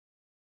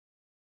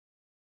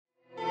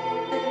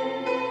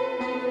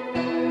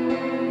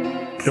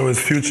Yo,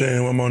 it's Future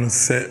and I'm on the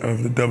set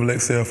of the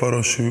XXL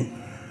photo shoot,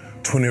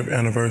 20th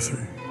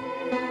anniversary.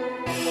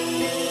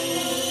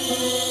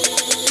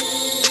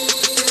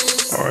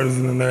 Artists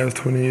in the last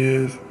 20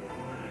 years,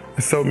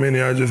 there's so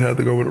many. I just have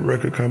to go with a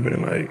record company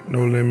like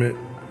No Limit,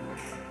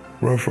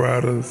 Rough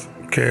Riders,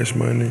 Cash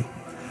Money,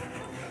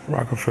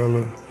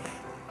 Rockefeller,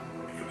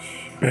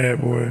 Bad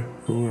Boy,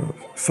 who else?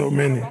 So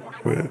many.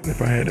 But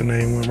if I had to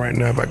name one right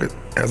now, if I could,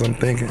 as I'm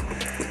thinking,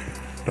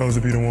 those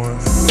would be the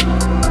ones.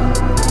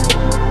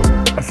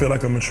 I feel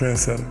like I'm a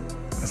trendsetter.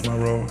 That's my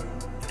role.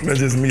 That's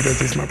just me, that's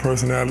just my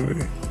personality. You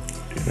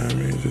know what I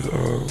mean? Just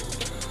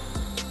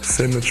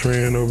setting the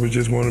trend over,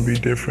 just want to be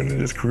different and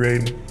just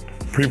creating.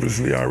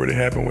 Previously already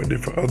happened with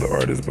different other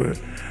artists,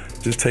 but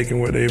just taking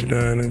what they've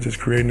done and just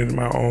creating it in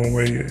my own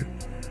way and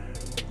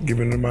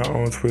giving it my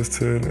own twist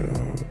to it.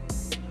 And,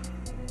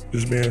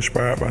 just being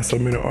inspired by so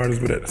many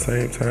artists, but at the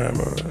same time,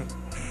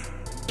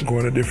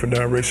 going a different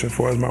direction as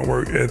far as my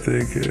work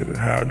ethic and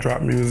how I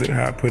drop music,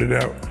 how I put it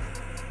out,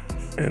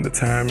 and the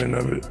timing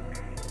of it,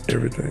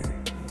 everything.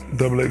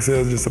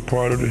 XXL is just a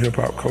part of the hip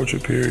hop culture,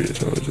 period.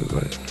 So it's just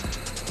like,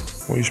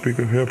 when you speak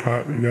of hip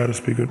hop, you gotta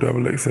speak of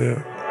XXL.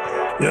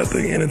 Yeah, I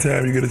think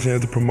anytime you get a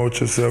chance to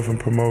promote yourself and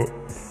promote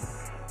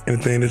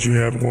anything that you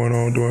have going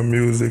on doing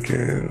music,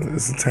 and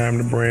it's a time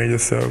to brand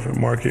yourself and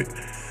market.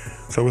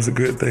 So it's a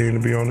good thing to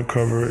be on the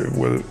cover,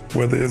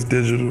 whether it's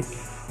digital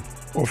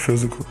or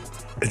physical.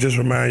 It just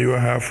reminds you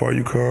of how far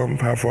you come,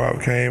 how far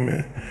I came,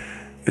 and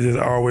it just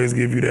always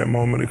gives you that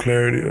moment of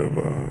clarity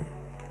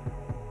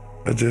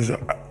of just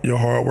your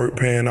hard work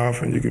paying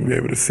off, and you can be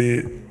able to see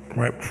it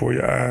right before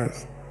your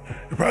eyes.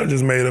 It probably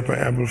just made up and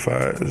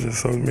amplified. There's just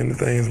so many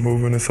things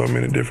moving and so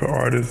many different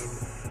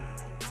artists.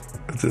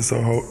 It's just so,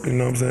 you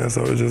know what I'm saying?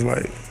 So it's just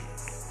like,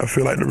 I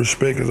feel like the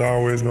respect is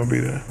always gonna be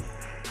there.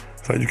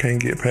 It's like you can't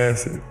get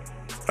past it.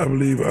 I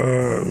believe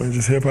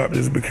just hip hop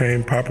just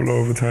became popular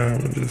over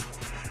time,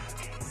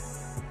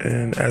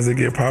 and as it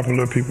get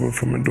popular, people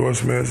from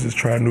endorsements just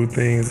try new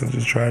things and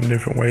just try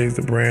different ways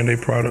to brand their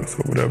products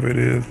or whatever it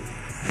is.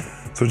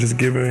 So just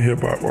giving hip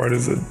hop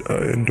artists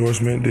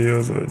endorsement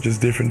deals or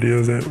just different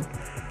deals that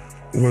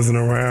wasn't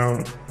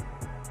around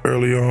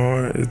early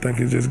on, I think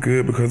it's just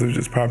good because of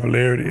just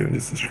popularity and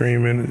just the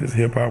streaming and just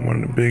hip hop,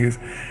 one of the biggest.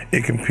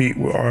 It compete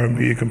with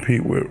R&B, it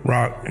compete with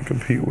rock, it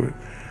compete with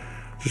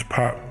just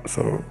pop.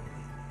 So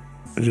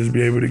just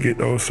be able to get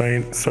those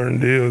certain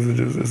deals,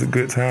 it's a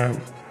good time.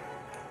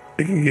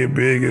 It can get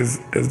big as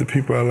the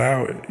people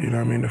allow it, you know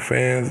what I mean? The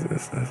fans,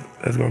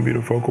 that's gonna be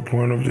the focal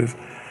point of just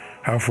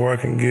how far I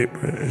can get,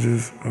 but it's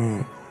just,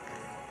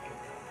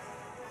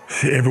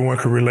 everyone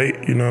can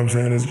relate, you know what I'm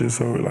saying? It's just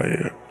so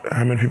like,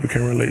 how many people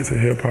can relate to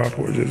hip hop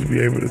or just be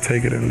able to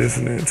take it and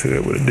listen to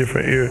it with a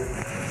different ear.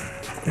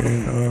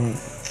 And,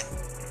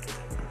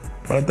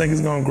 but I think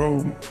it's gonna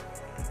grow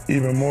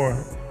even more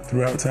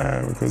throughout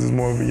time because it's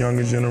more of a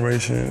younger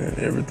generation and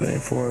everything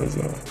for us.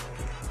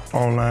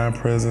 Online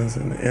presence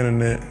and the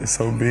internet is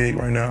so big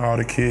right now, all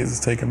the kids is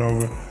taking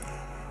over.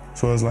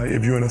 So it's like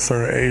if you're in a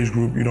certain age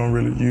group, you don't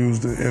really use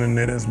the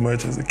internet as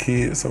much as a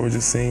kid, so it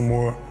just seems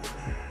more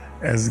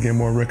as it get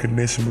more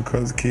recognition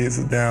because kids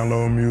are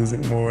downloading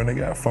music more and they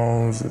got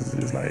phones. It's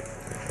just like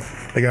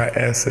they got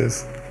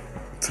access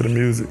to the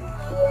music.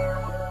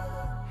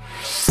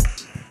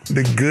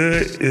 The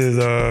good is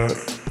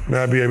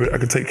I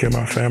could take care of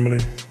my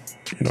family,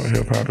 you know,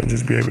 hip hop, and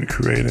just be able to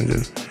create and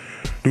just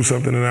do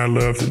something that I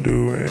love to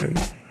do,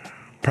 and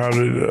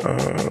probably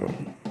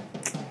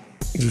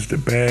just the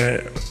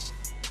bad,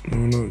 I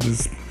don't know,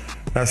 just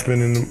not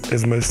spending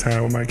as much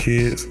time with my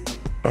kids.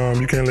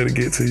 You can't let it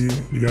get to you.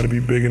 You gotta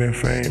be bigger than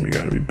fame. You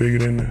gotta be bigger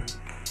than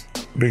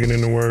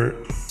the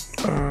word.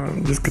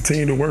 Just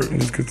continue to work and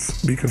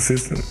just be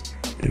consistent.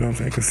 You know what I'm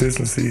saying?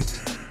 Consistency,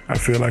 I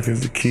feel like,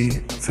 is the key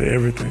to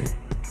everything.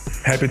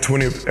 Happy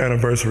 20th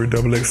anniversary,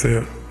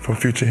 XXL, from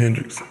Future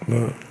Hendrix.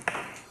 Love.